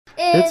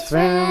It's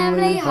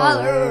Family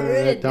Holler.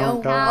 It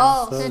don't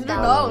cost a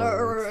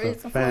dollar.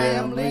 It's a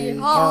Family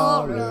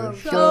Holler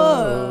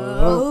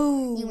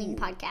show. You mean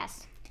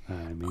podcast? I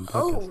mean podcast.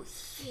 Oh,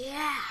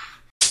 yeah.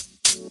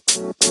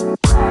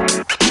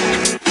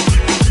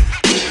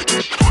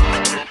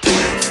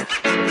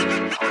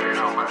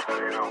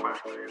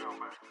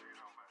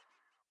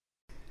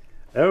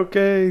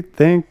 Okay,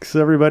 thanks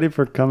everybody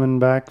for coming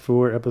back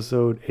for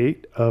episode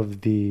 8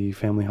 of the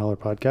Family Holler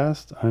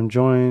podcast. I'm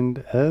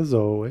joined, as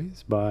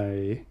always,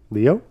 by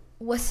Leo.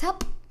 What's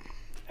up?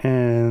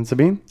 And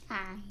Sabine.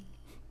 Hi.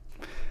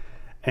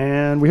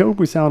 And we hope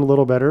we sound a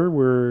little better.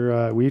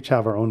 We each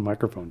have our own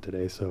microphone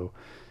today, so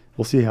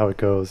we'll see how it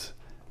goes.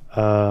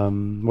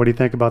 What do you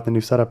think about the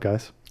new setup,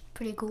 guys?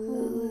 Pretty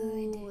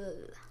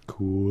good.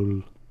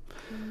 Cool.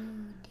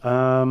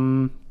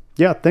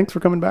 Yeah, thanks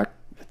for coming back.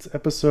 It's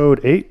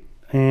episode 8,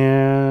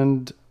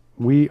 and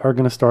we are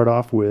going to start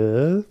off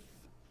with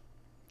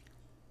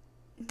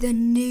The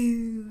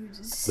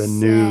news. the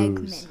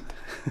news.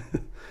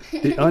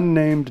 The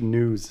unnamed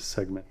news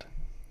segment.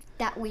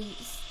 That we...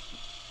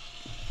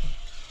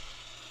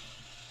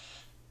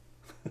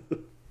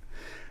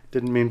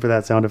 Didn't mean for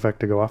that sound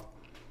effect to go off.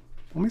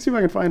 Let me see if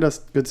I can find a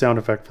good sound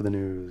effect for the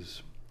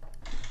news.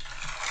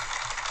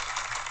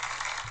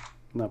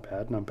 Not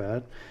bad, not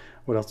bad.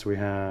 What else do we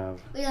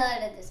have? We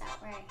edited this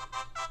out, right?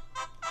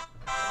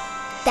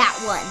 That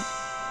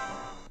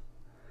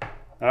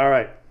one. All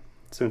right.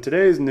 So in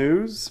today's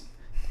news,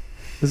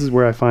 this is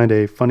where I find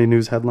a funny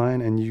news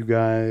headline and you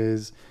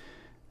guys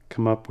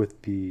come up with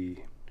the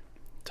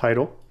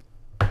title.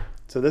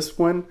 So this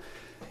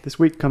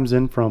week comes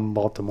in from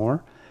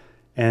Baltimore,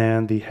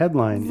 and the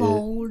headline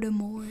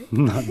Voldemort. is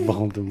not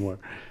Baltimore.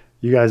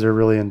 You guys are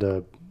really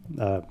into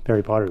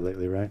Harry Potter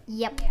lately, right?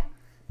 Yep.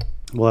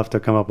 We'll have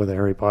to come up with a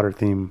Harry Potter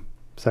theme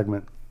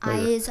segment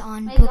later. Eyes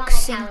on book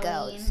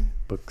Cinco's.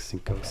 Book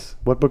Cinco's.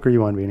 What book are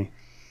you on, Beanie?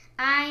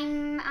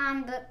 I'm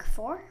on book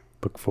 4.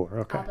 Book 4.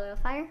 Okay. Goblet of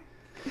Fire.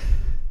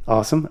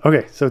 Awesome.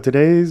 Okay, so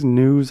today's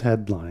news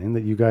headline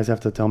that you guys have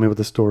to tell me what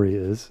the story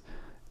is.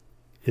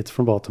 It's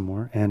from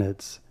Baltimore, and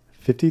it's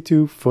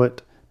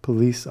 52-foot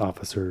police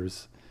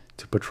officers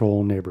to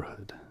patrol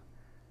neighborhood.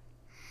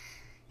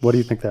 What do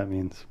you think that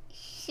means?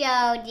 So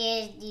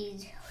there's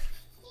these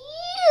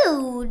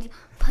huge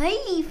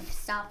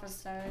police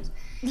officers,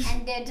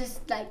 and they're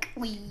just like,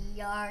 we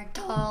are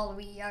tall,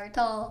 we are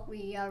tall,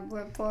 we are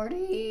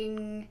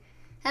reporting.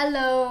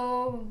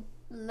 Hello,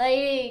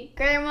 lady,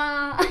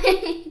 grandma.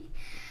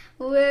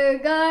 We're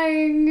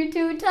going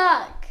to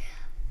talk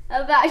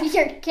about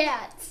your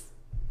cats.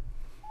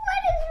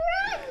 What is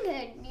wrong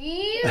with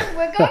you?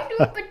 We're going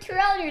to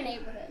patrol your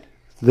neighborhood.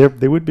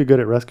 They would be good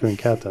at rescuing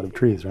cats out of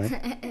trees, right?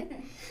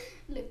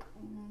 Look,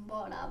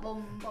 bada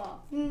bomba.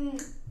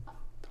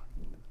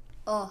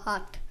 Oh,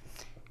 hot.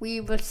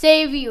 We will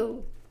save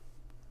you.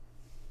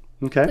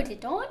 Okay. Put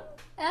it on,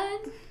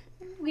 and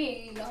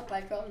we are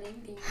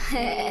patrolling the.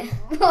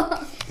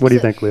 What do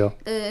you think, Leo?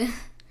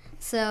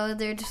 So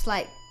they're just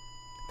like,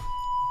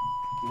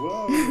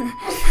 Whoa.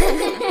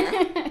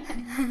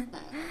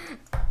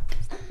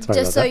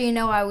 just so you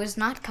know, I was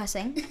not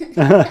cussing.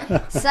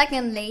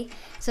 Secondly,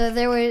 so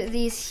there were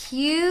these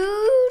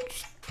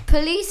huge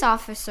police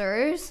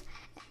officers,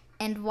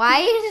 and why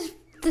is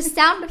the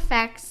sound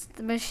effects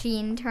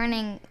machine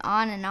turning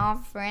on and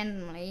off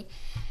randomly?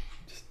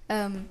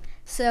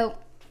 So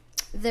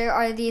there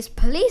are these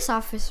police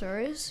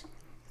officers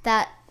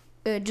that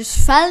just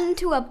fell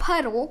into a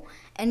puddle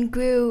and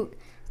grew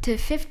to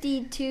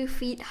 52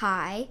 feet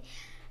high,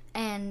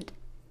 and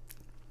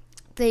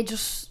they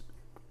just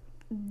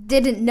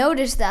didn't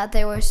notice that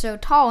they were so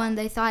tall, and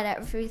they thought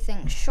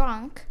everything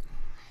shrunk.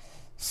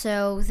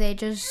 So they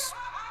just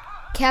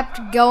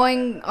kept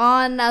going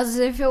on as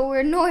if it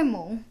were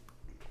normal.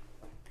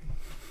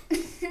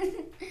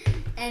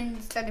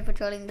 And started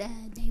patrolling the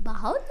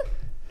neighborhood.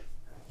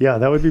 Yeah,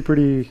 that would be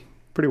pretty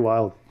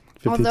wild.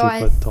 52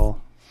 foot tall.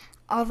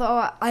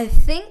 Although I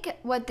think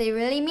what they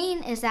really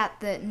mean is that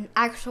the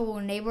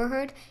actual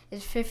neighborhood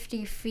is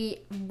 50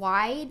 feet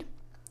wide,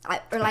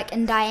 or like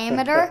in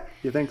diameter.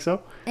 You think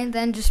so? And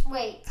then just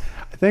Wait.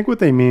 I think what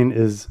they mean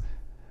is,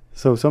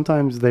 so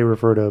sometimes they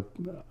refer to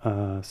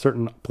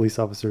certain police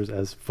officers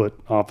as foot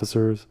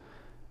officers.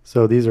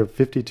 So these are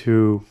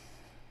 52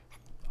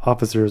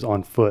 officers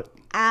on foot.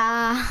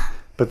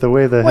 But the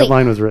way the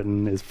headline was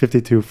written is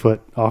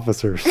 52-foot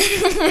officers.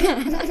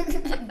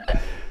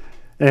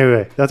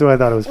 Anyway, that's why I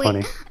thought it was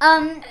funny.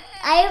 I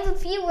have a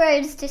few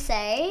words to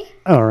say.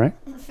 All right.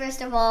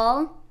 First of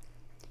all,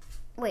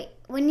 when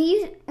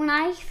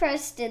I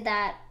first did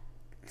that,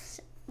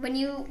 when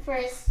you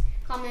first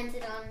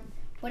commented on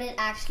what it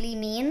actually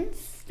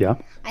means, Yeah.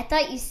 I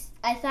thought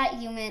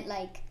you meant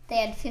like they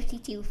had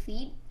 52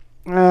 feet.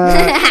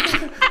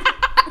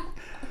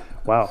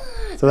 Wow.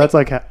 So that's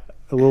like a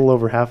little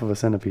over half of a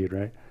centipede,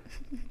 right?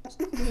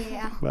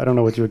 yeah, I don't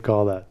know what you would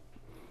call that.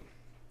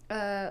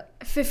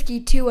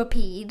 52 a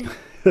peed.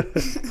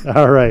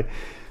 All right.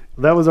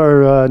 That was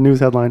our news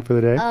headline for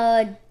the day.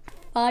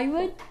 5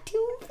 or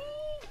 2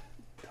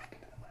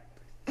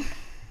 feet.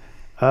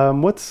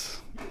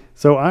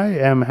 So I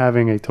am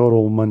having a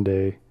total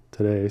Monday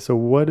today. So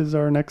what is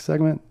our next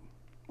segment,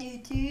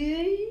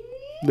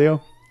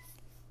 Leo?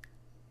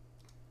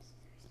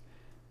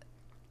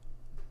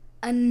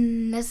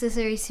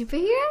 Unnecessary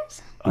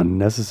superheroes?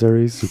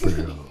 Unnecessary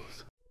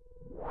superheroes.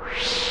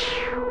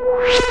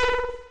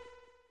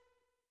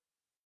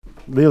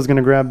 Leo's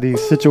gonna grab the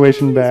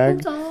situation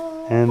bag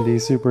and the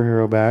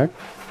superhero bag.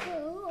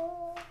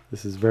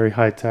 This is very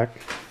high tech.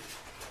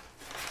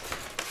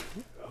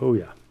 Oh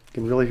yeah, you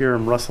can really hear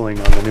him rustling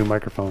on the new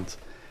microphones.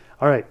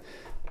 All right,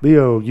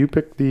 Leo, you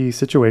picked the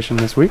situation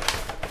this week.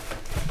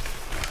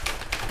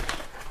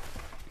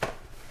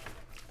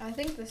 I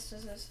think this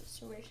is a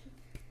situation.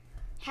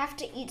 Have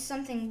to eat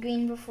something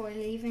green before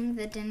leaving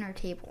the dinner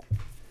table.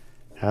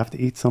 Have to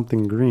eat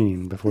something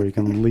green before you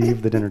can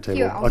leave the dinner table.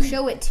 Here, I'll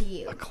show it to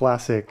you. A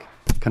classic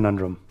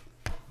conundrum.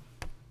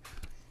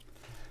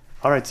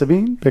 All right,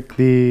 Sabine, pick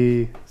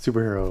the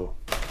superhero.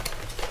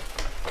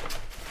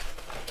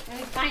 Let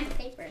me find the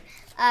paper.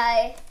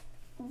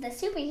 The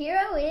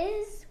superhero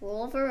is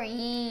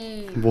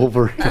Wolverine.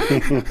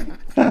 Wolverine.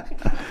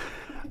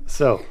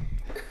 So,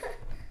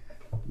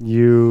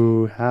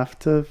 you have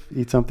to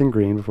eat something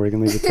green before you can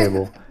leave the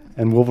table,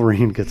 and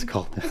Wolverine gets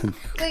called in.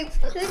 Wait,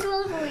 who's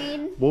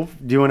Wolverine? Wolf,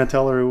 do you want to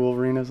tell her who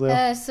Wolverine is,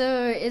 Leo?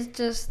 So it's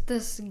just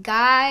this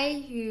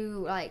guy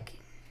who, like,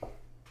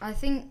 I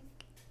think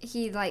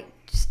he, like,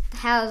 just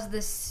has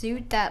this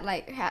suit that,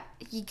 like,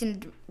 he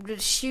can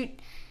just shoot.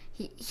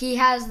 He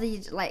has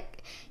these,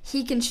 like,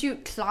 he can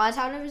shoot claws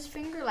out of his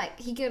finger. Like,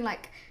 he can,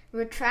 like,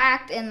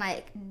 retract and,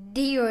 like,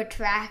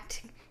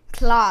 de-retract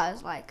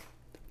claws. Like,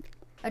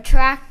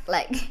 attract,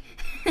 like.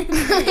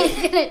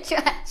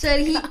 So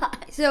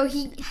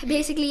he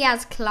basically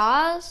has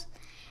claws,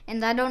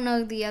 and I don't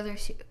know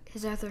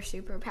his other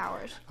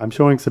superpowers. I'm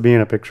showing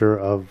Sabine a picture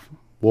of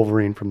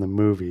Wolverine from the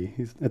movie.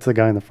 It's the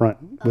guy in the front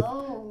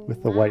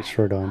with the white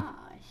shirt on.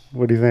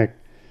 What do you think?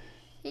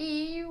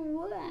 He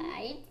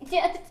might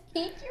just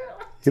eat your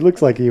life. He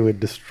looks like he would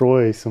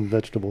destroy some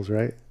vegetables,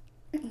 right?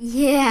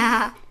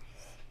 Yeah.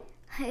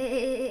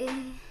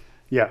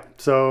 Yeah.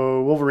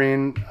 So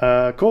Wolverine,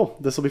 cool.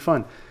 This will be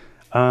fun.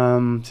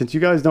 Since you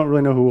guys don't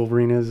really know who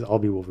Wolverine is, I'll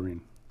be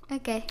Wolverine.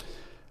 Okay.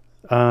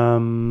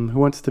 Who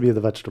wants to be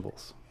the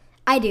vegetables?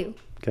 I do.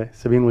 Okay.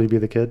 Sabine, will you be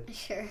the kid?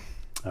 Sure.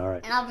 All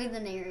right. And I'll be the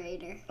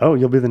narrator. Oh,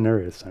 you'll be the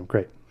narrator this time.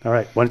 Great. All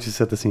right. Why don't you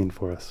set the scene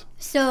for us?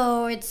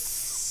 So it's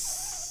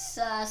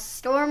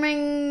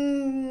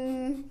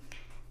storming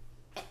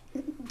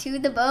to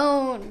the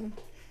bone.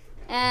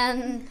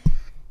 And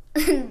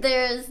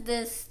there's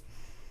this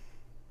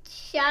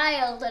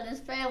child and his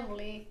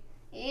family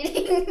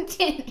eating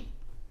dinner.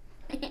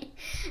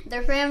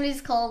 Their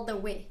family's called the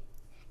Wit.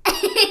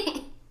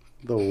 The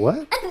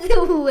what?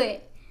 The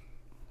Wit.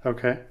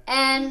 Okay.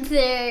 And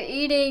they're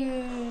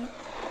eating.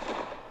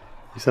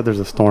 You said there's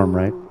a storm,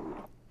 right?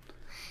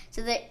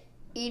 So they're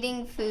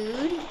eating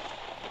food,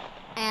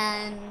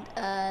 and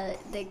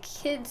the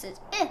kid says,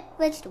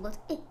 vegetables.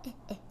 Okay.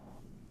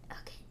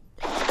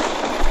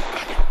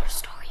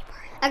 Story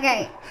part.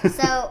 Okay,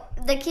 so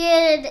the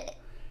kid.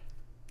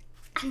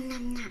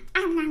 Can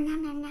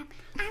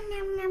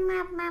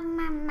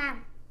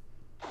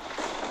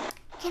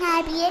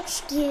I be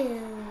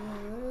excused?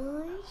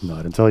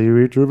 Not until you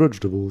eat your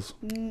vegetables.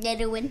 I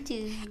don't want to.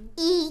 Eat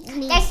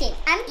me. That's it.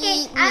 I'm gonna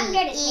Eat take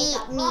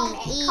a me. phone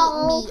and Eat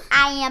call me.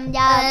 I am the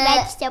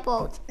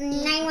vegetables.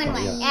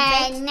 911.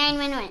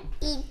 911.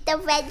 Eat the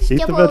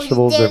vegetables.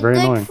 vegetables, they're very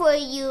good annoying. for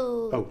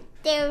you. Oh.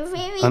 They're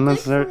very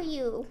Unnecessary- good for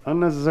you.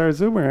 Unnecessary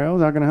superheroes.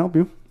 Not going to help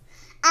you.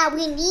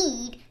 We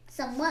need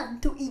someone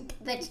to eat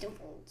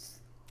vegetables.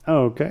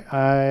 Okay.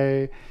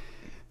 I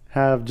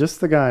have just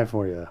the guy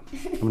for you.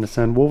 I'm going to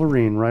send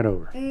Wolverine right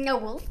over. No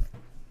wolf.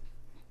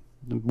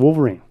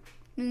 Wolverine.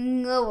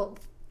 No wolf.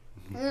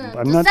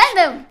 I'm Just send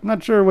them. I'm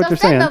not sure what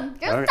Just you're saying. send them.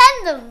 Just All right.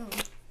 send them.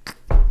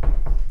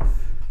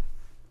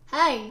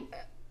 Hi.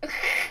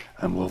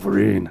 I'm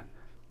Wolverine.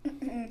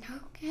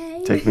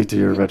 Okay. Take me to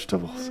your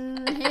vegetables.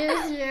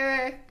 Here's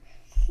your.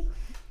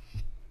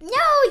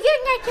 No,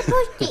 you're not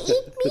supposed to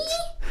eat me.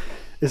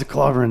 It's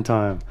clobbering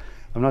time.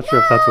 I'm not sure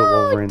if that's what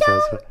Wolverine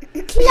says. But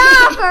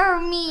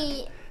Clobber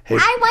me. Hey,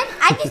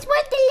 I just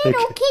want the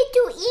little Hey, kid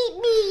to eat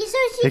me so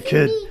she hey can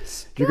kid, be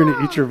you're going to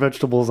eat strong. your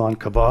vegetables on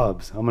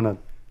kebabs. I'm going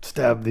to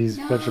stab these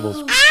vegetables.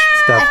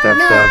 Stab, stab,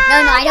 No, stab. no,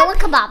 I don't want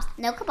kebabs.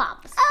 No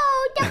kebabs.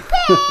 Oh, the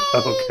pain.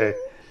 Okay.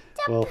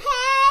 Well, Pain.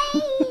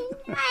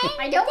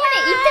 I don't want to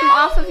eat them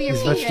off of your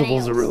these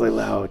vegetables are really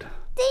loud.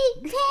 The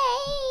pain.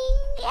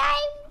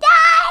 I'm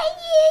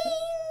dying.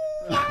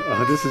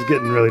 Oh, this is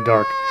getting really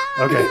dark.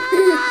 Okay.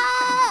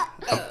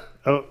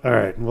 Oh, all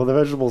right. Well, the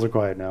vegetables are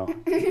quiet now.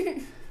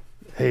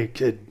 Hey,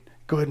 kid,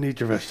 go ahead and eat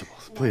your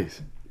vegetables,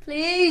 please.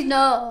 Please,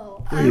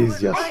 no.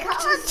 Please, yes.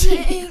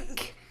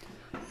 Take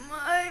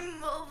my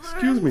mother.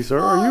 Excuse me, sir.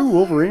 Are you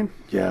Wolverine?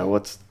 Yeah.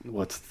 What's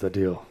the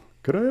deal?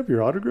 Could I have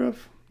your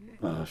autograph?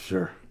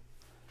 Sure.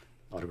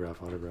 Autograph.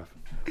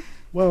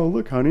 Well,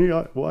 look, honey.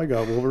 I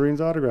got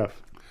Wolverine's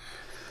autograph.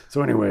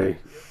 So anyway,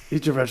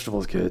 eat your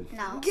vegetables, kid.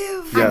 No.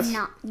 Yes. I'm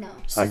not. No.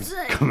 I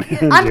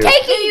command I'm you.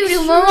 taking you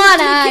to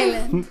Moana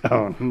Island.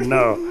 Oh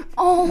no.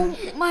 Oh,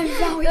 my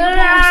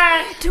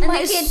valuables to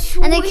my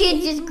And the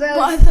kid just grows.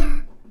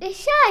 mother.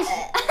 Shush.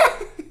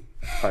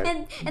 All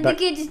right, And the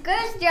kid just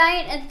grows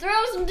giant and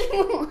throws him to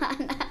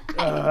Moana.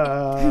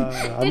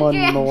 I'm on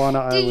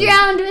Moana To Island.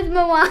 drown with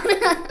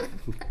Moana.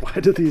 Why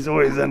do these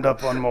always end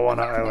up on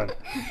Moana Island?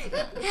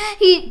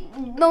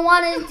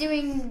 Moana is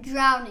doing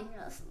drowning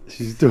us.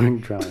 She's doing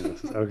drowning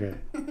lessons. Okay.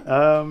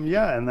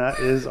 Yeah, and that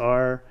is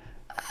our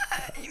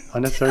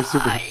unnecessary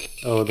super.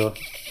 Oh, the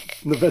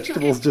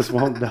vegetables just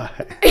won't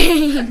die.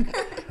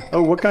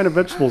 Oh, what kind of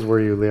vegetables were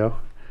you, Leo?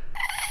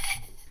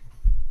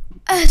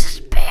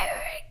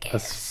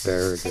 Asparagus.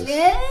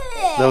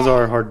 Those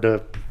are hard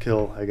to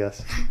kill, I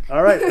guess.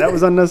 All right, that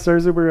was unnecessary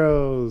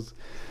superheroes.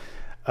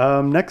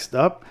 Next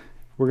up,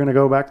 we're gonna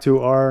go back to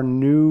our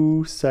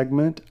new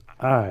segment,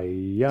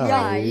 Island.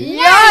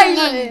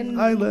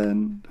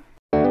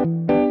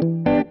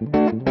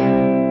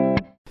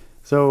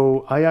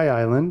 So,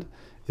 Island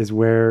is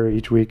where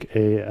each week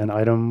an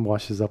item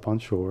washes up on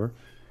shore,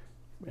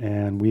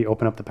 and we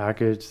open up the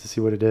package to see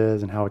what it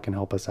is and how it can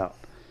help us out.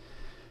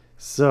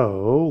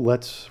 So,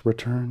 let's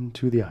return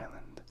to the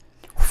island.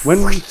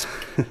 When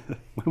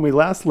we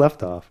last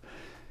left off,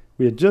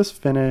 we had just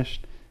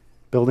finished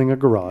building a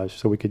garage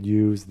so we could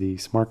use the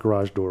smart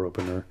garage door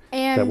opener that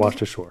And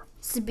washed ashore.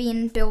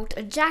 Sabine built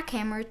a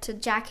jackhammer to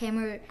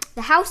jackhammer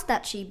the house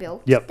that she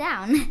built Yep.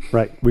 down.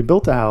 Right. We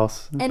built a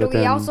house, And but we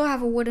then also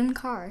have a wooden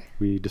car.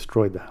 we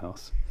destroyed the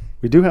house.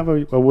 We do have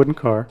a wooden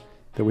car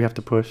that we have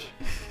to push.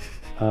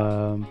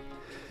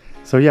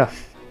 So yeah,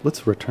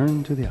 let's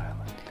return to the island.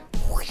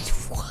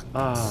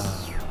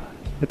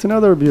 It's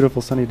another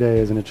beautiful sunny day,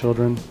 isn't it,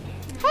 children?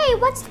 Hey,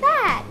 what's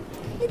that?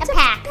 It's a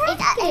pack.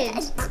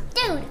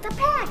 Dude, it's a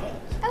package.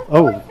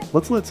 Oh,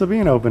 let's let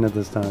Sabine open it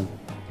this time.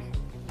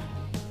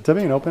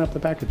 Sabine, open up the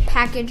package.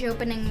 Package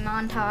opening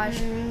montage.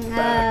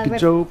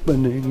 Package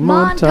opening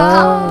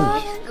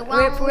montage.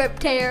 Rip,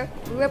 tear.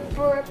 Rip,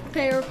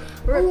 tear.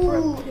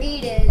 Ooh,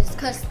 it is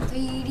cause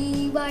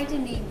 3D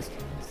whitening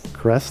strips.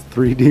 Crest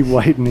 3D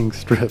whitening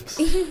strips.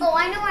 Oh,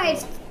 I know why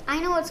it's. I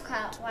know what's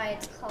called. Why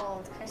it's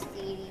called crust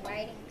 3D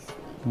whitening strips.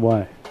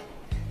 Why?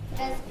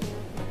 Because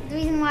the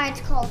reason why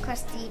it's called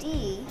crust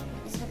 3D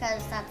is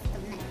because that's the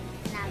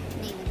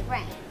name of the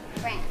brand.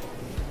 Crust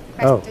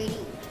Oh. 3D.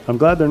 I'm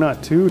glad they're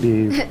not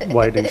 2D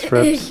whitening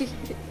strips.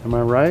 Am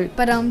I right?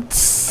 But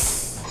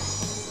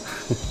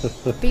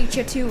beat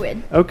you to it.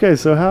 Okay,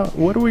 so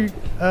what do we,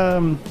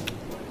 I'm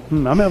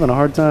having a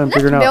hard time Let's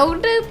figuring out.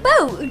 build a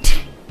boat.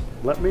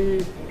 Let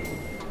me,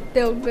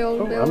 Build.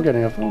 I'm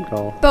getting a phone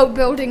call. Boat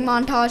building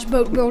montage,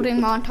 boat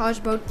building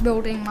montage, boat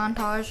building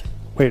montage.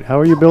 Wait, how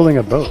are you building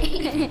a boat?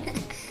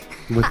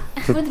 With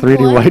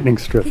 3D whitening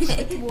strips.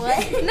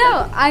 What?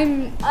 No,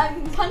 I'm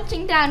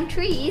punching down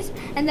trees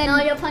and then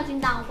No, you're punching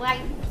down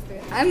whitening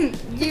strips. I'm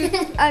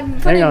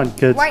Hang putting on,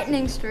 kids.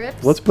 whitening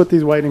strips. Let's put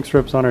these whitening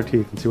strips on our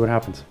teeth and see what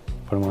happens.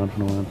 Put them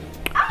on.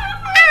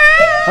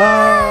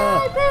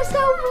 Ah! They're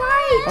so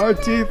bright. Our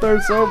teeth are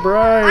so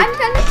bright. I'm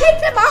gonna take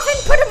them off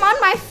and put them on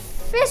my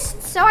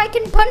fist so I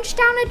can punch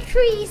down a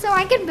tree so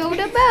I can build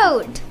a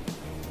boat.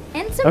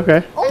 And some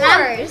Okay.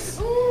 oars.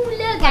 Ooh,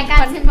 look, I Punch, got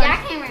punch, some punch.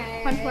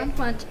 jackhammers.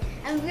 Punch.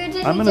 I'm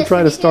gonna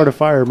try to start a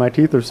fire. My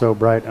teeth are so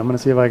bright. I'm gonna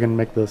see if I can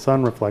make the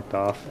sun reflect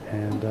off.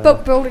 And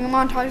Boat building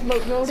montage,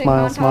 boat building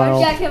Smile, montage.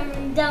 smile.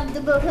 Jackhammer down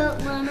the boat, help,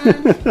 Mama.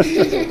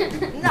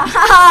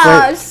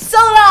 Ah, Wait. so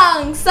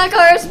long,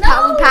 suckers.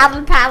 Paddle,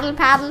 paddle, paddle,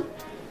 paddle.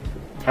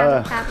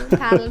 Uh,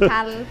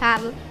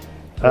 Paddle.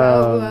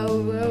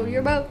 Row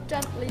your boat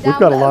gently down we've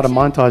got a the lot of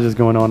ocean. montages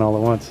going on all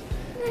at once.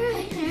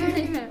 Really.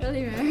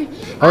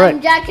 All right,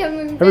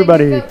 Jackhammer.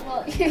 everybody,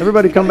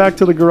 everybody, come back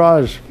to the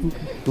garage.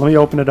 Let me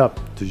open it up.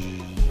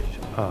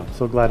 Oh,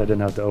 so glad I didn't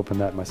have to open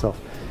that myself.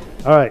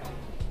 All right,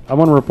 I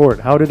want to report.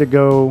 How did it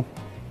go?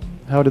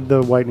 How did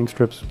the whitening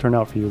strips turn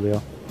out for you,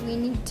 Leo? We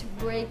need to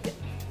break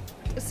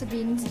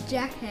Sabine's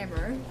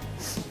jackhammer.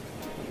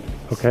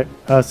 Okay,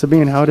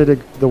 Sabine, how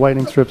did the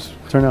whitening strips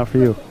turn out for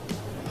you?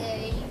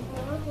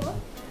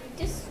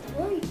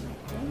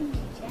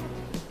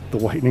 The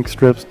whitening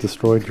strips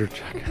destroyed your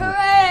jacket.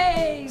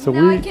 Hooray! So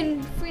now I we-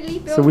 can freely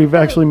build So a we've boat.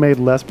 actually made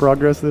less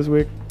progress this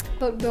week.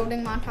 Boat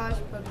building montage,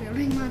 boat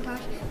building montage.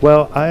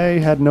 Well, I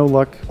had no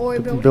luck Oil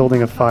building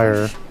building a montage.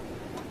 fire.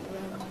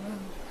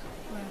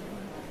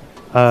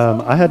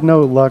 I had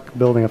no luck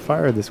building a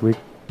fire this week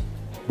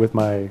with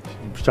my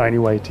shiny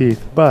white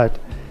teeth, but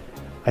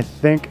I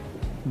think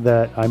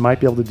that I might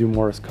be able to do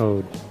Morse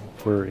code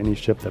for any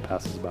ship that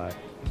passes by.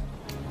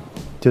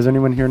 Does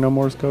anyone here know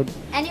Morse code?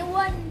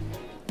 Anyone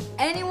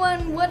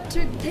want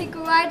to take a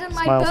ride on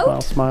my Smile,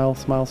 boat? smile.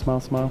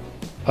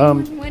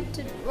 Anyone want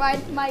to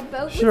ride my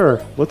boat? with Sure.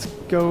 me? Let's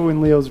go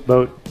in Leo's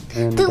boat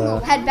and.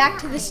 Head back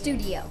to the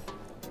studio.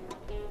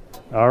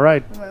 All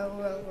right.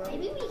 Row.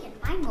 Maybe we can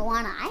find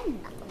Moana Island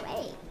on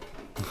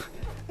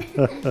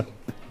the way.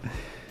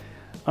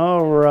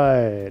 All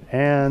right,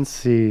 and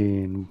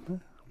scene.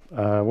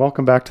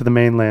 Welcome back to the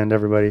mainland,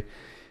 everybody.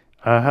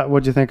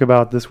 What'd you think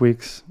about this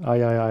week's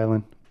I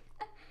Island?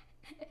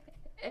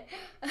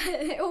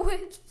 It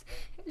was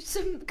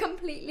some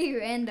completely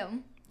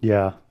random.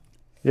 Yeah,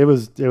 it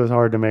was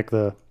hard to make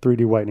the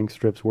 3D whitening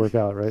strips work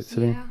out, right,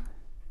 Sabine?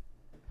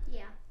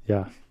 Yeah.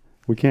 Yeah.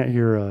 We can't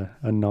hear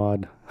a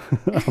nod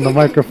on the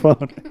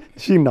microphone.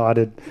 She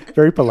nodded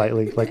very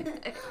politely, like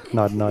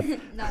nod. Nod.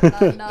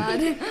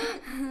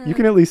 You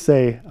can at least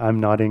say, "I'm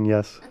nodding,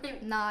 yes."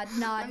 Nod.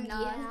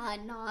 Yeah,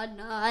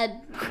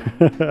 nod.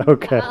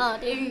 Okay.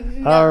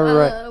 Nodding All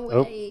right.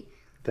 away.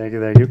 Thank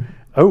you.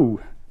 Oh,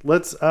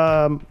 let's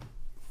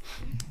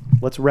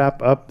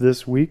wrap up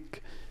this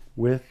week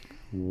with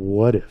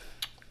what if.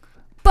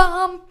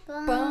 Bum.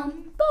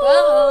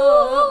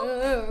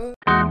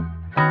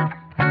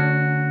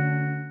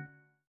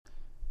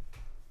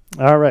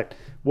 All right.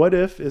 What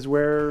if is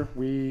where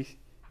we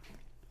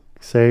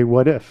say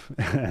what if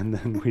and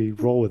then we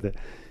roll with it.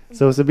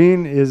 So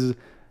Sabine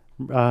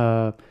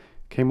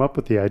came up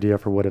with the idea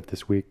for what if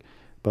this week,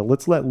 but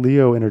let's let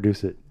Leo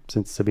introduce it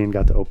since Sabine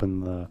got to open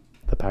the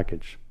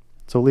package.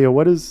 So Leo,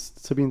 what is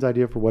Sabine's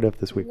idea for what if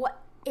this week?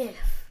 What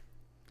if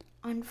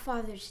on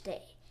Father's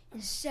Day,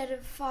 instead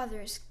of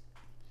fathers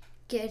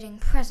getting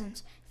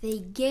presents, they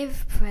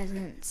give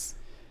presents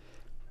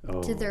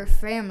to their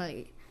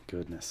family?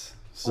 Goodness.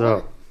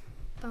 So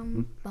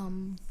Bum.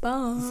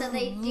 So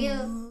they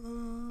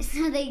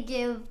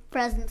give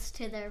presents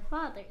to their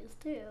fathers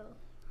too.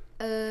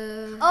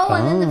 And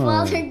then the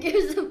father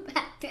gives them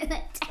back to the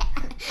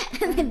dad,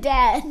 and the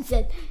dad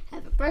said,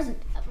 "Have a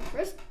present, have a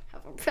present,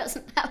 have a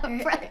present, have a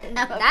present."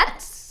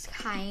 That's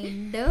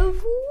kind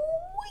of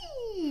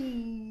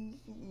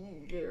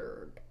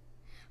weird,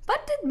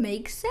 but it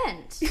makes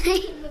sense.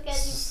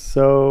 Because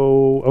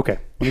So okay,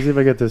 let me see if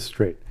I get this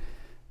straight.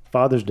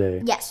 Father's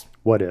Day. Yes.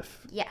 What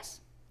if Yes.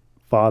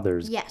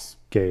 fathers Yes.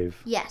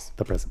 gave Yes.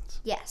 the presents?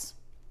 Yes.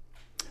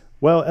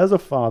 Well, as a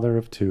father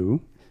of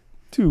two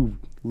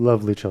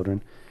lovely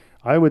children,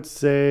 I would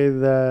say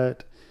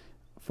that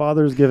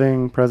fathers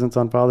giving presents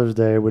on Father's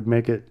Day would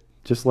make it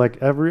just like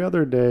every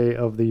other day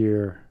of the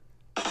year.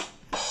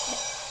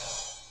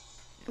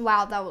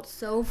 Wow, that was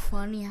so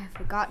funny. I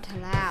forgot to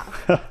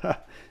laugh.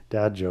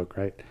 Dad joke,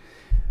 right?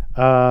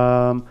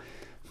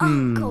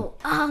 Uncle.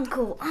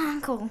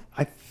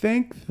 I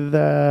think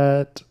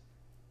that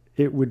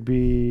it would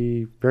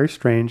be very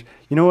strange.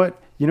 You know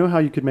what? You know how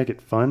you could make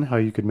it fun, how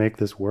you could make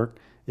this work,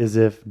 is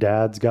if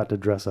dads got to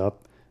dress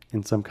up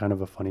in some kind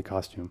of a funny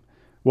costume.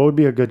 What would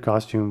be a good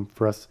costume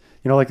for us?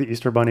 You know, like the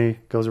Easter Bunny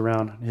goes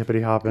around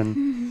hippity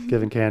hopping,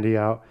 giving candy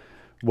out.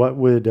 What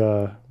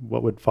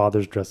would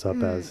fathers dress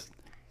up as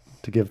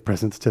to give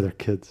presents to their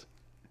kids?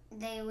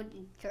 they would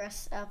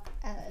dress up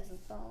as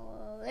the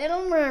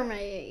Little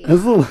Mermaid.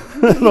 As a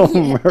little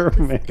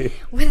mermaid.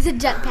 With a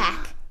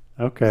jetpack.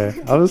 Okay.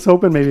 I was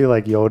hoping maybe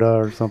like Yoda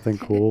or something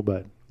cool,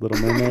 but Little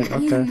Mermaid.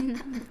 Okay.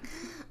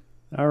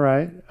 All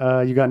right.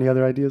 You got any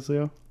other ideas,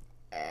 Leo?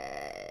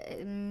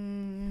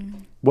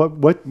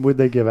 What would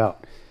they give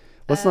out?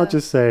 Let's not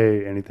just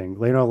say anything.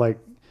 You know, like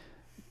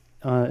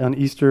on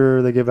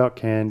Easter they give out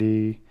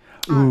candy.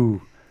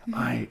 Ooh,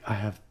 I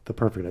have the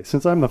perfect idea.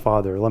 Since I'm the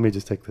father, let me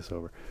just take this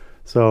over.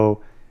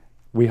 So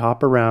we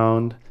hop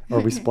around or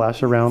we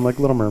splash around like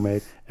Little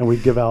Mermaid, and we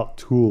give out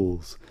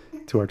tools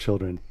to our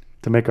children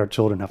to make our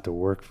children have to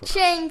work for.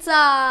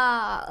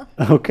 Chainsaw.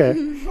 Okay.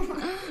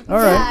 All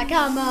right. Yeah,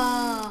 come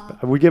on.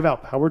 We give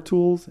out power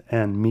tools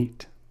and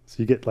meat. So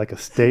you get like a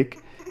steak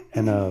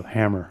and a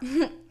hammer.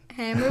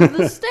 Hammer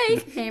the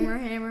steak.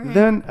 Hammer.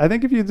 Then I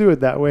think if you do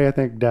it that way, I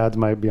think dads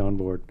might be on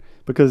board,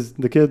 because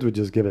the kids would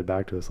just give it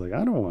back to us like,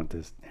 I don't want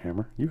this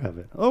hammer. You have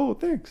it. Oh,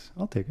 thanks.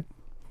 I'll take it.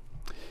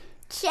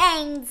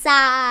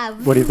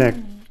 Chainsaw. What do you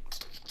think?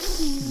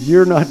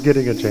 You're not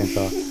getting a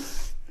chainsaw.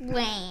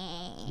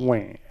 Wah.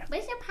 Wah.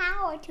 What's a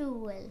power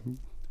tool?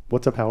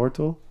 What's a power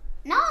tool?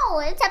 No,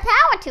 it's a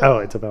power tool. Oh,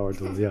 it's a power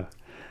tool. Yeah.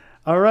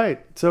 All right.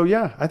 So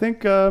yeah, I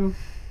think, at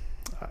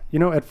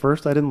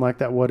first I didn't like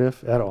that what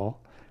if at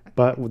all,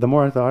 but the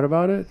more I thought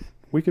about it,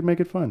 we could make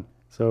it fun.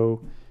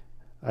 So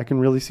I can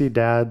really see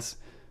dads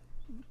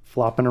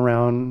flopping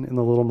around in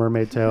the Little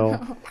Mermaid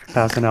tail,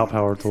 passing out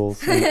power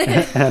tools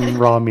and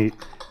raw meat.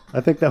 I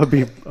think that would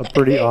be a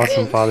pretty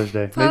awesome Father's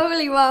Day.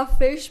 Probably raw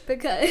fish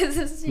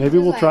because Maybe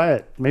we'll try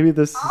it. Maybe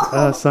this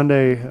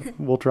Sunday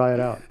we'll try it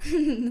out.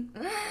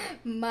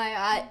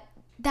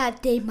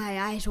 That day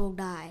my eyes will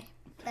die.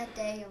 That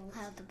day you'll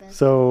have the best.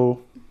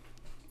 So,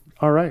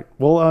 all right.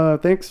 Well,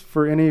 thanks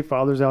for any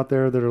fathers out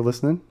there that are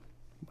listening.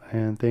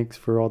 And thanks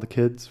for all the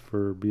kids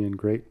for being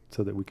great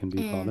so that we can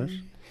be fathers.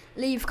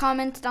 Leave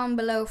comments down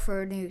below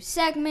for new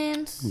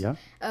segments. Yeah.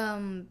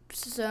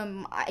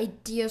 Some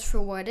ideas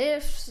for what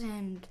ifs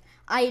and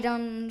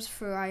items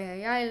for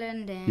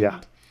Island and Yeah.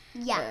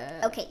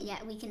 Yeah. Okay. Yeah,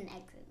 we can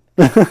exit.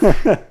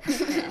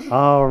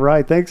 All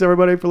right. Thanks,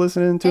 everybody, for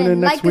listening. Tune in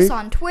next like week. us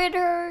on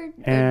Twitter.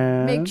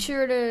 And make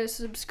sure to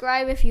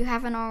subscribe if you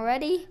haven't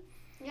already.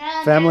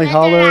 Family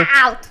Holler.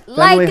 Out. Family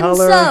Like and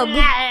Holler. sub.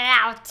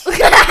 Out.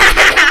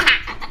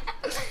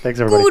 Thanks,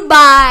 everybody.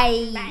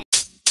 Goodbye. Bye.